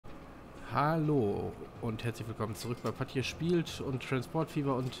Hallo und herzlich willkommen zurück bei Hier spielt und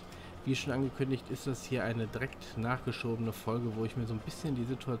Transportfieber, und wie schon angekündigt ist das hier eine direkt nachgeschobene Folge, wo ich mir so ein bisschen die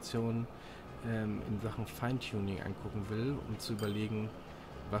Situation in Sachen Feintuning angucken will, um zu überlegen,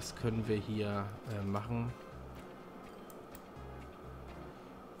 was können wir hier machen.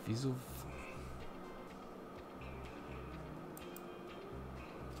 Wieso?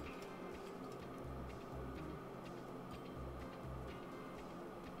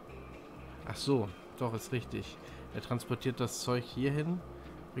 Ach so, doch, ist richtig. Er transportiert das Zeug hierhin,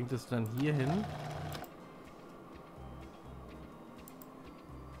 bringt es dann hierhin.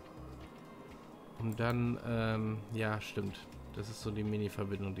 Und dann, ja, stimmt. Das ist so die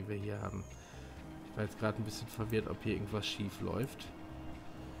Mini-Verbindung, die wir hier haben. Ich war jetzt gerade ein bisschen verwirrt, ob hier irgendwas schief läuft.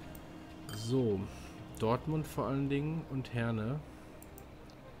 So, Dortmund vor allen Dingen und Herne.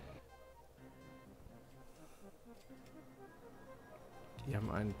 Die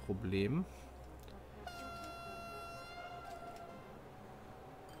haben ein Problem.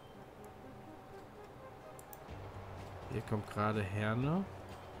 Hier kommt gerade Herne.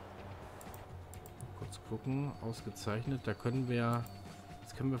 Kurz gucken, ausgezeichnet. Da können wir,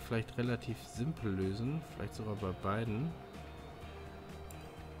 das können wir vielleicht relativ simpel lösen. Vielleicht sogar bei beiden.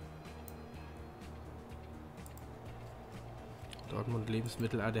 Dortmund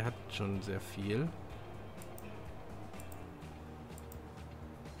Lebensmittel, der hat schon sehr viel.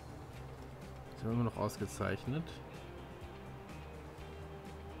 Das haben wir immer noch ausgezeichnet.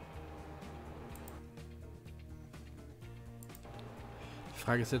 Die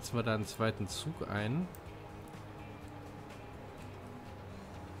Frage ist, setzen wir da einen zweiten Zug ein?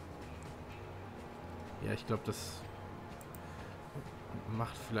 Ja, ich glaube, das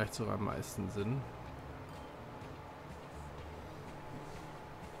macht vielleicht sogar am meisten Sinn.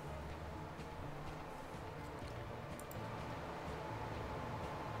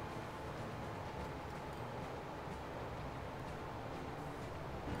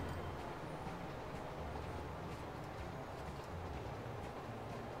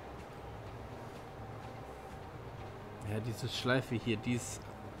 Ja, diese Schleife hier, die ist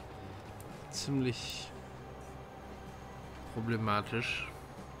ziemlich problematisch.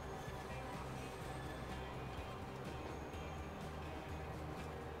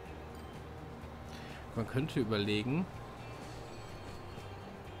 Man könnte überlegen,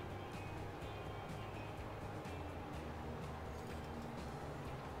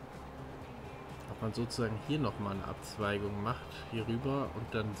 ob man sozusagen hier nochmal eine Abzweigung macht, hier rüber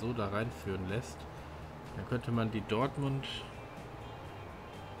und dann so da reinführen lässt. Dann könnte man die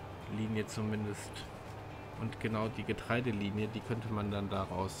Dortmund-Linie zumindest und genau die Getreidelinie, die könnte man dann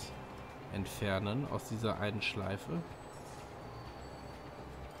daraus entfernen, aus dieser einen Schleife.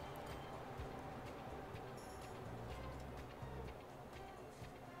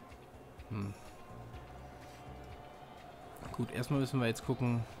 Gut, erstmal müssen wir jetzt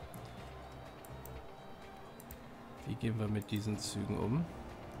gucken, wie gehen wir mit diesen Zügen um.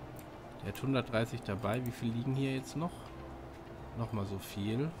 Der hat 130 dabei. Wie viel liegen hier jetzt noch? Nochmal so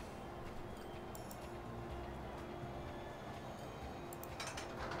viel.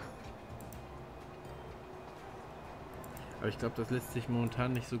 Aber ich glaube, das lässt sich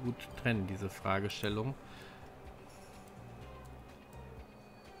momentan nicht so gut trennen, diese Fragestellung.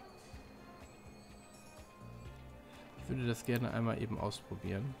 Ich würde das gerne einmal eben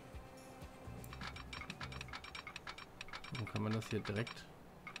ausprobieren. Dann kann man das hier direkt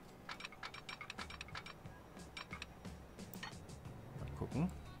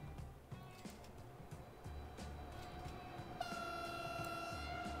gucken.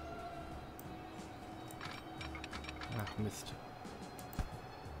 Ach Mist.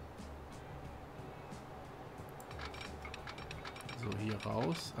 So, hier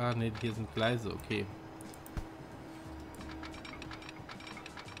raus. Ah ne, hier sind Gleise, okay.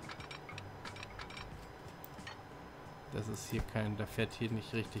 Das ist hier kein, da fährt hier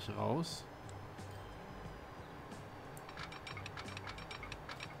nicht richtig raus.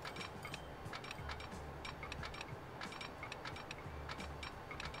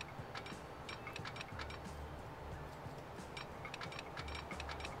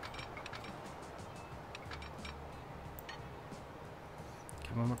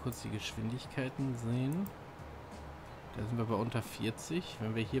 Kann man mal kurz die Geschwindigkeiten sehen. Da sind wir bei unter 40.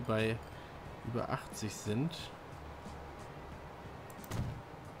 Wenn wir hier bei über 80 sind,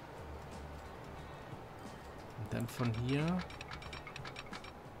 und dann von hier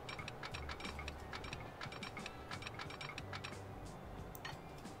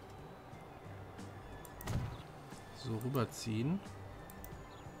so rüberziehen.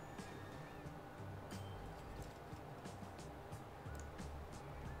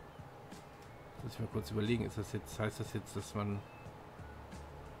 Muss ich mal kurz überlegen, ist das jetzt, heißt das jetzt, dass man...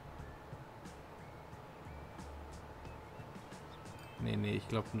 Nee, ich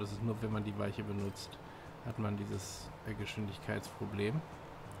glaube, das ist nur, wenn man die Weiche benutzt, hat man dieses Geschwindigkeitsproblem.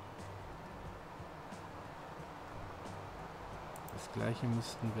 Das gleiche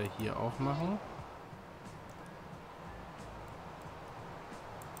müssten wir hier auch machen.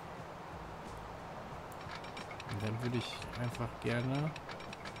 Und dann würde ich einfach gerne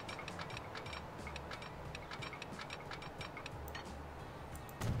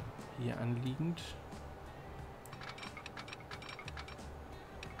hier anliegend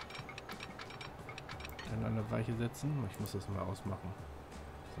dann eine Weiche setzen. Ich muss das mal ausmachen,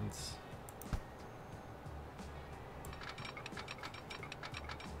 sonst...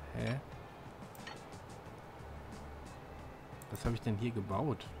 Hä? Was habe ich denn hier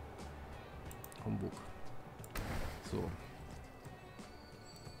gebaut? Humbug. So.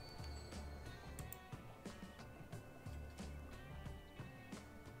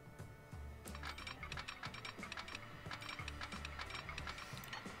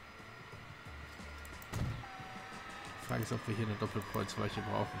 Die Frage ist, ob wir hier eine Doppelkreuzweiche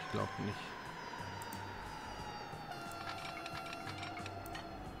brauchen. Ich glaube nicht.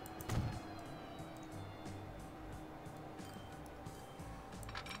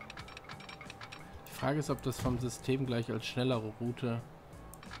 Die Frage ist, ob das vom System gleich als schnellere Route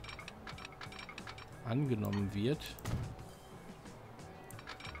angenommen wird.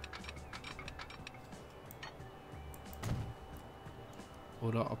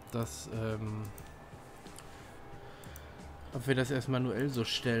 Oder ob das, ob wir das erst manuell so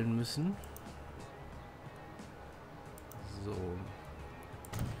stellen müssen. So.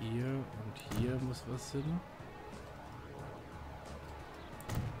 Hier und hier muss was hin.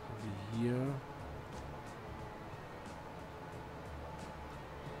 Wie hier.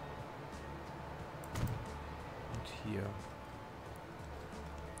 Und hier.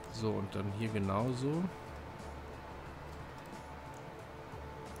 So, und dann hier genauso.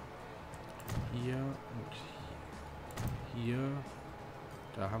 Hier und hier.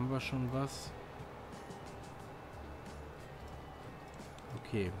 Da haben wir schon was.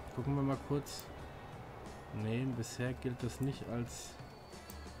 Okay, gucken wir mal kurz. Nee, bisher gilt das nicht als...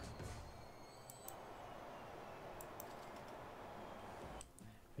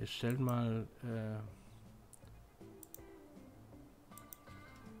 Wir stellen mal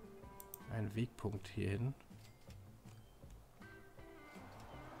einen Wegpunkt hier hin.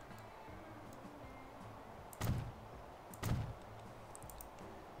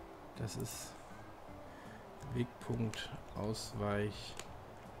 Das ist Wegpunkt Ausweich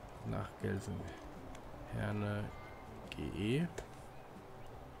nach Gelsenkirchen GE.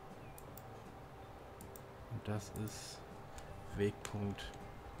 Und das ist Wegpunkt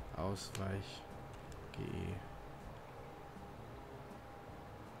Ausweich GE.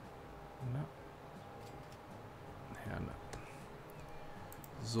 Na. Herne.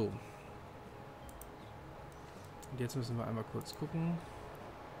 So. Und jetzt müssen wir einmal kurz gucken,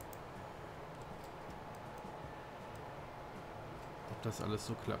 ob das alles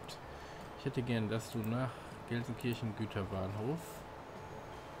so klappt. Ich hätte gern, dass du nach Gelsenkirchen Güterbahnhof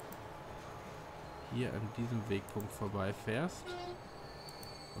hier an diesem Wegpunkt vorbeifährst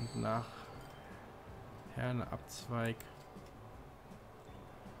und nach Herne Abzweig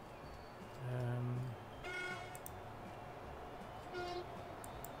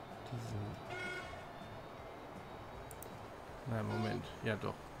Nein, Moment. Ja,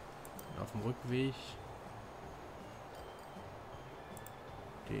 doch. Und auf dem Rückweg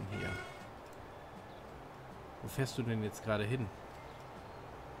den hier. Wo fährst du denn jetzt gerade hin?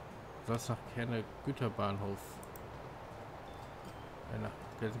 Du sollst nach Herne Güterbahnhof. Nach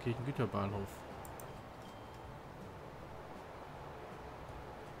Gelsenkirchen Güterbahnhof.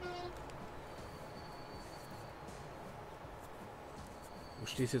 Du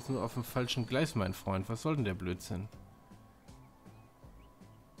stehst jetzt nur auf dem falschen Gleis, mein Freund. Was soll denn der Blödsinn?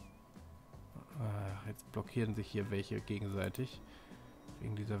 Ach, jetzt blockieren sich hier welche gegenseitig.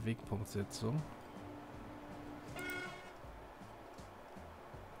 Wegen dieser Wegpunktsetzung.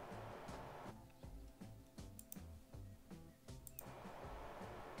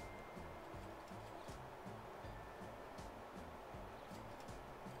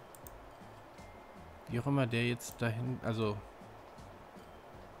 Wie auch immer der jetzt dahin, also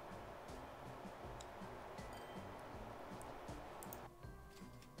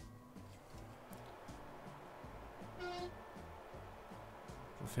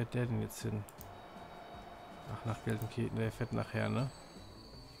wo fährt der denn jetzt hin? Ach, nach Gelsenkirchen, der fährt nachher, ne?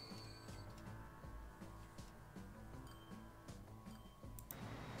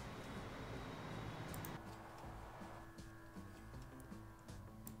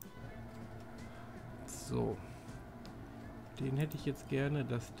 So. Den hätte ich jetzt gerne,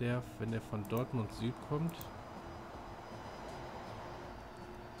 dass der, wenn der von Dortmund Süd kommt,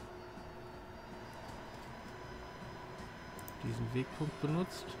 diesen Wegpunkt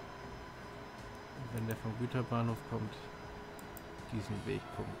benutzt. Und wenn der vom Güterbahnhof kommt, diesen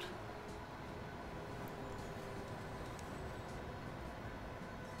Wegpunkt.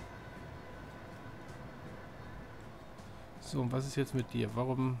 So, und was ist jetzt mit dir?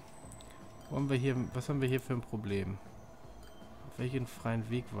 Warum haben wir hier, was haben wir hier für ein Problem? Auf welchen freien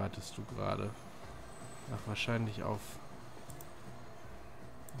Weg wartest du gerade? Ach, wahrscheinlich auf...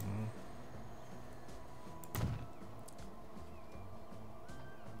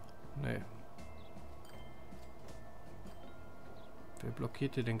 Nee. Wer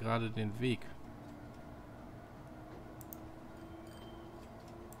blockiert dir denn gerade den Weg?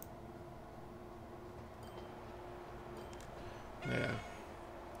 Naja.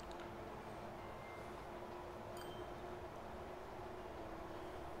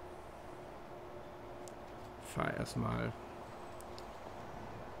 Fahr erstmal.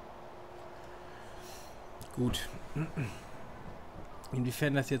 Gut.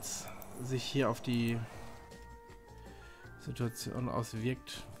 Inwiefern das jetzt sich hier auf die Situation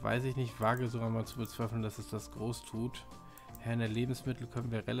auswirkt, weiß ich nicht. Wage sogar mal zu bezweifeln, dass es das groß tut. Herne Lebensmittel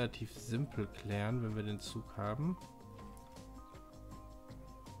können wir relativ simpel klären, wenn wir den Zug haben.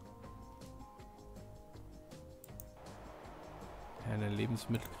 Herne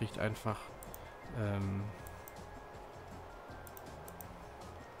Lebensmittel kriegt einfach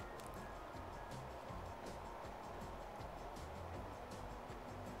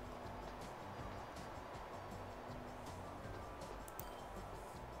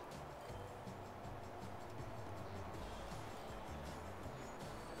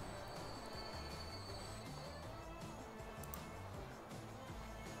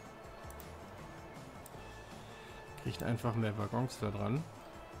einfach mehr Waggons da dran.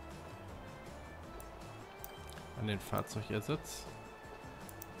 An den Fahrzeugersatz.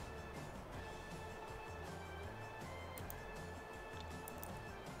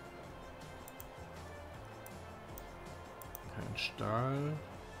 Kein Stahl.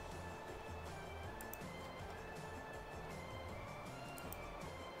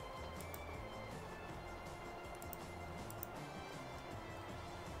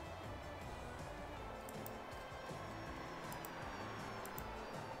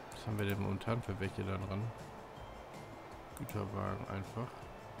 Was haben wir denn momentan für welche da dran? Güterwagen einfach.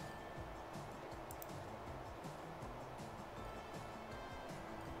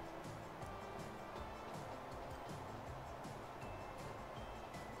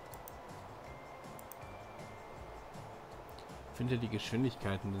 Ich finde, die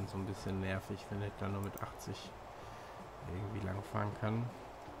Geschwindigkeiten sind so ein bisschen nervig, wenn ich da nur mit 80 irgendwie lang fahren kann.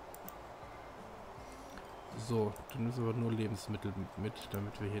 So, du nimmst aber nur Lebensmittel mit,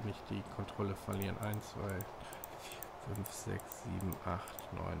 damit wir hier nicht die Kontrolle verlieren. 1, 2, 5, 6, 7,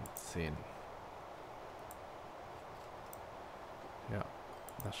 8, 9, 10. Ja,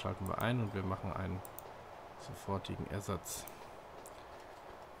 das schalten wir ein und wir machen einen sofortigen Ersatz.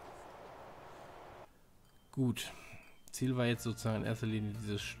 Gut. Ziel war jetzt sozusagen in erster Linie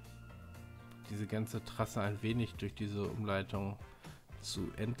diese ganze Trasse ein wenig durch diese Umleitung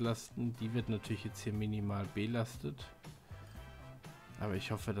zu entlasten. Die wird natürlich jetzt hier minimal belastet. Aber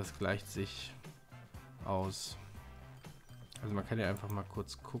ich hoffe, das gleicht sich aus. Also man kann ja einfach mal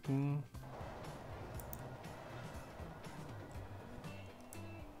kurz gucken.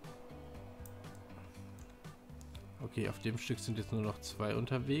 Okay, auf dem Stück sind jetzt nur noch 2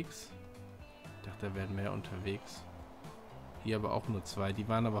 unterwegs. Ich dachte, da wären mehr unterwegs. Hier aber auch nur 2. Die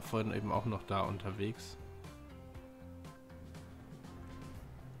waren aber vorhin eben auch noch da unterwegs.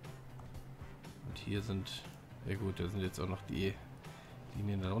 Und hier sind... Ja gut, da sind jetzt auch noch die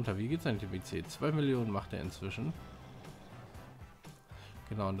Linien darunter. Wie geht es eigentlich dem IC? 2 Millionen macht er inzwischen.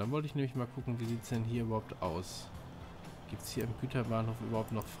 Genau, und dann wollte ich nämlich mal gucken, wie sieht es denn hier überhaupt aus? Gibt es hier im Güterbahnhof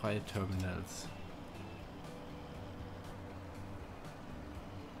überhaupt noch freie Terminals?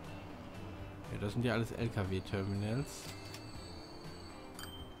 Ja, das sind ja alles LKW-Terminals.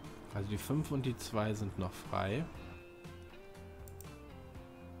 Also die 5 und die 2 sind noch frei.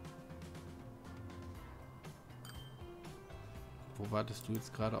 Wo wartest du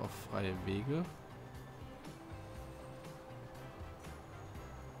jetzt gerade auf freie Wege?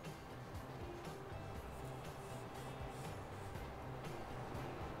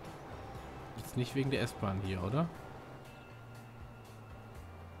 Jetzt nicht wegen der S-Bahn hier, oder?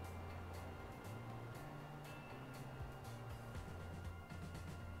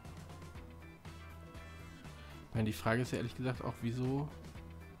 Ich meine, die Frage ist ja ehrlich gesagt auch, wieso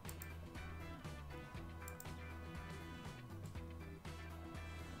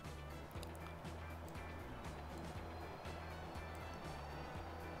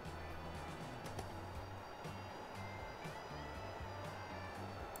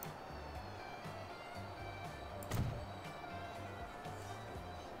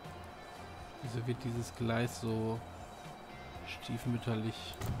Wieso wird dieses Gleis so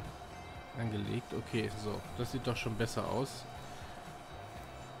stiefmütterlich angelegt? Okay, so. Das sieht doch schon besser aus.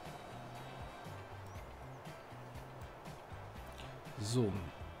 So.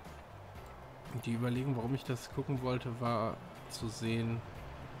 Die Überlegung, warum ich das gucken wollte, war zu sehen,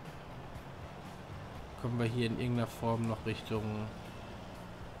 kommen wir hier in irgendeiner Form noch Richtung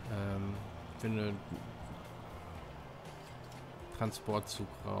für einen Transportzug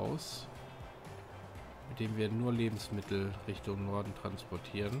raus, mit dem wir nur Lebensmittel Richtung Norden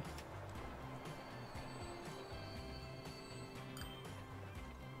transportieren.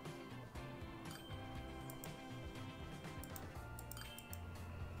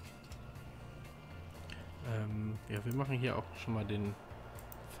 Ja, wir machen hier auch schon mal den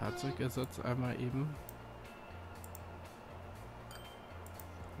Fahrzeugersatz einmal eben.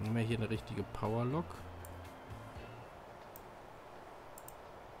 Dann haben wir hier eine richtige Powerlok.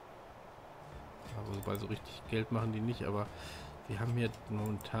 Aber wobei so richtig Geld machen die nicht, aber wir haben hier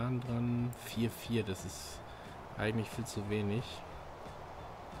momentan dran 4,4. Das ist eigentlich viel zu wenig.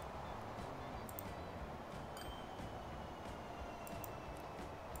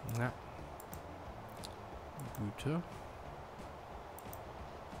 Ja. Güte.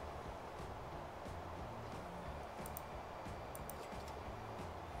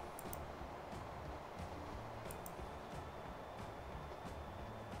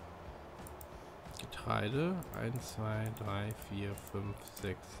 Getreide 1, 2, 3, 4, 5,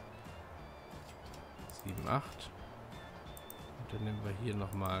 6, 7, 8. Und dann nehmen wir hier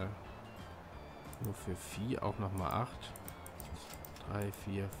nochmal nur für Vieh auch nochmal 8. 3,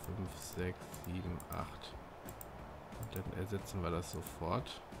 4, 5, 6, 7, 8. Und dann ersetzen wir das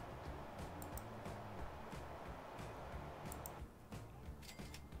sofort.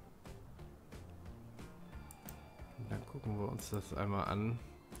 Und dann gucken wir uns das einmal an.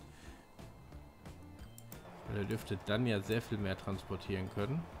 Weil er dürfte dann ja sehr viel mehr transportieren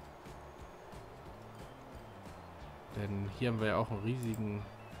können. Denn hier haben wir ja auch einen riesigen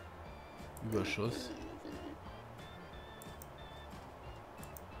Überschuss.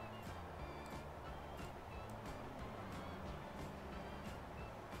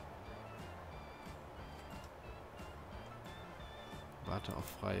 Warte auf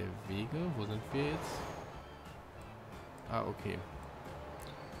freie Wege. Wo sind wir jetzt? Ah, okay.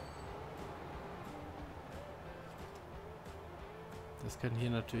 Das kann hier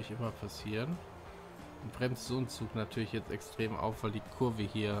natürlich immer passieren. Und bremst so ein Zug natürlich jetzt extrem auf, weil die Kurve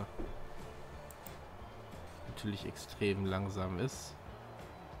hier natürlich extrem langsam ist.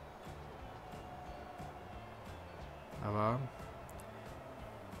 Aber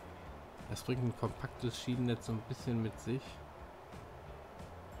das bringt ein kompaktes Schienennetz so ein bisschen mit sich.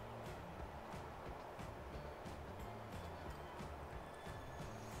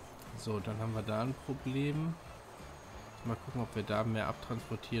 So, dann haben wir da ein Problem. Mal gucken, ob wir da mehr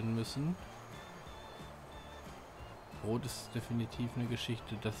abtransportieren müssen. Rot ist definitiv eine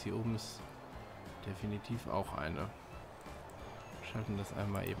Geschichte. Das hier oben ist definitiv auch eine. Schalten das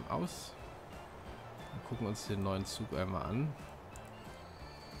einmal eben aus. Und gucken uns den neuen Zug einmal an.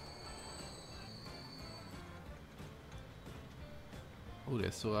 Oh, der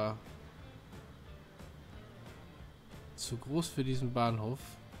ist sogar zu groß für diesen Bahnhof.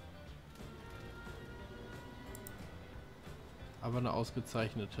 Aber eine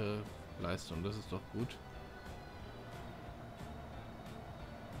ausgezeichnete Leistung, das ist doch gut.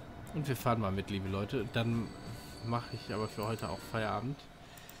 Und wir fahren mal mit, liebe Leute. Dann mache ich aber für heute auch Feierabend.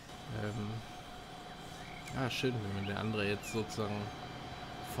 Ja, schön, wenn der andere jetzt sozusagen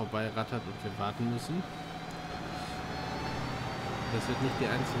vorbeirattert und wir warten müssen. Das wird nicht die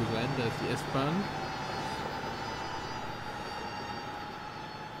einzige sein, da ist die S-Bahn.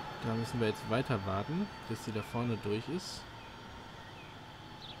 Da müssen wir jetzt weiter warten, bis sie da vorne durch ist.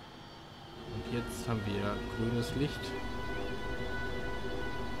 Und jetzt haben wir grünes Licht.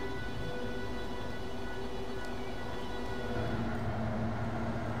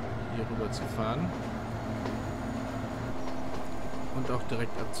 Hier rüber zu fahren. Und auch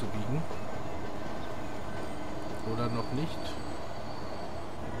direkt abzubiegen. Oder noch nicht.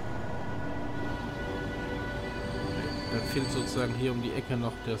 Okay. Dann fehlt sozusagen hier um die Ecke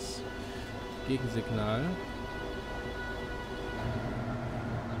noch das Gegensignal.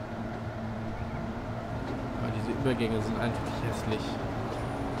 Übergänge sind einfach hässlich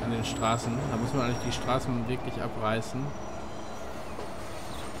an den Straßen. Da muss man eigentlich die Straßen wirklich abreißen, um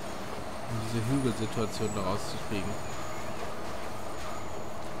diese Hügelsituation daraus zu kriegen.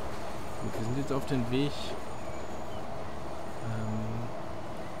 Gut, wir sind jetzt auf dem Weg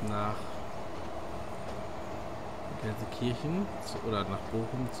nach Gelsenkirchen oder nach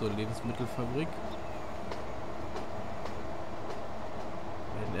Bochum zur Lebensmittelfabrik.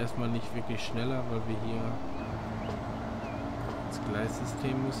 Wir werden erstmal nicht wirklich schneller, weil wir hier ins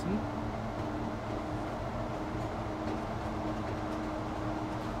Gleissystem müssen.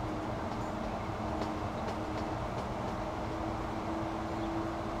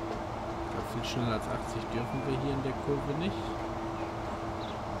 Ich glaube, viel schneller als 80 dürfen wir hier in der Kurve nicht.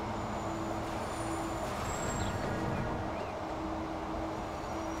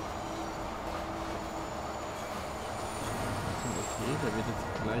 Da wird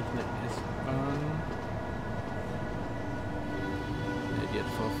jetzt gleich eine S-Bahn. Ne, die hat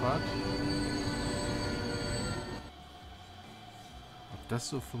Vorfahrt. Ob das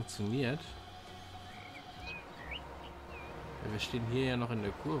so funktioniert? Ja, wir stehen hier ja noch in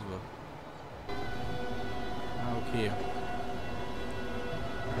der Kurve. Ah, okay.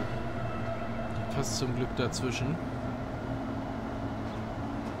 Die passt zum Glück dazwischen.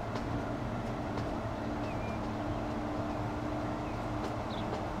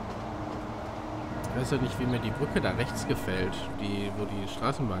 Ich weiß ja nicht, wie mir die Brücke da rechts gefällt, wo die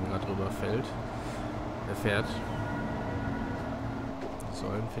Straßenbahn gerade drüber fährt.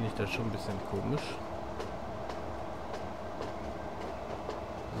 Säulen finde ich das schon ein bisschen komisch.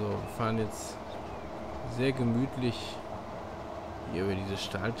 So, wir fahren jetzt sehr gemütlich hier über diese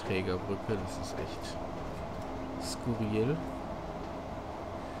Stahlträgerbrücke. Das ist echt skurril.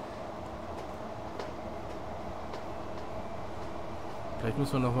 Vielleicht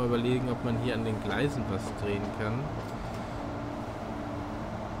muss man noch mal überlegen, ob man hier an den Gleisen was drehen kann.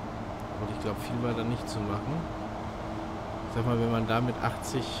 Und ich glaube, viel war da nicht zu machen. Ich sag mal, wenn man da mit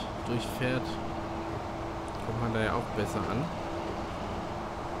 80 durchfährt, kommt man da ja auch besser an.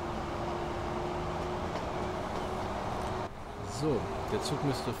 So, der Zug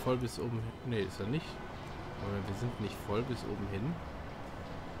müsste voll bis oben hin. Ne, ist er nicht. Aber wir sind nicht voll bis oben hin.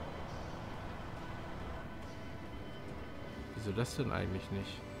 Wieso das denn eigentlich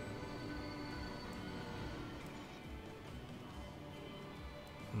nicht?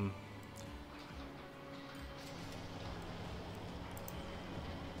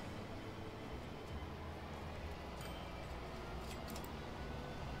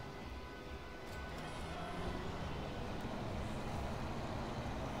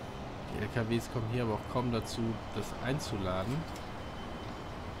 Die LKWs kommen hier aber auch kaum dazu, das einzuladen.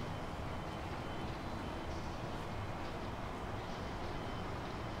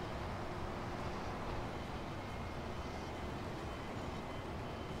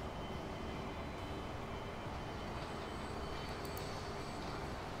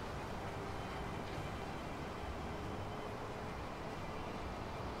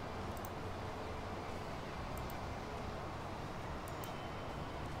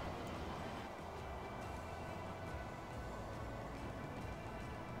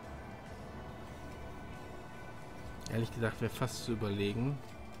 Ehrlich gesagt wäre fast zu überlegen,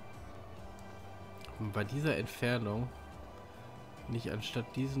 um bei dieser Entfernung nicht anstatt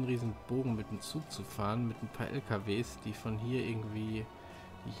diesen riesen Bogen mit dem Zug zu fahren, mit ein paar LKWs, die von hier irgendwie,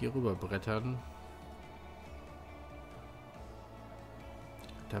 die hier rüber brettern,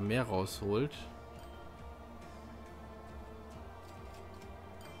 da mehr rausholt.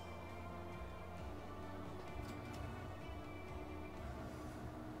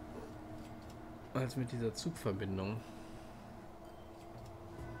 Als mit dieser Zugverbindung.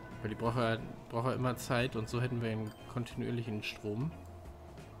 Weil die braucht ja immer Zeit und so hätten wir einen kontinuierlichen Strom.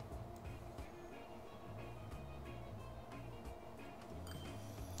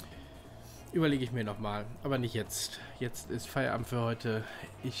 Überlege ich mir nochmal, aber nicht jetzt. Jetzt ist Feierabend für heute.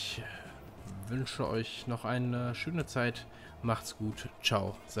 Ich wünsche euch noch eine schöne Zeit. Macht's gut.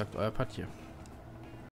 Ciao, sagt euer Patje.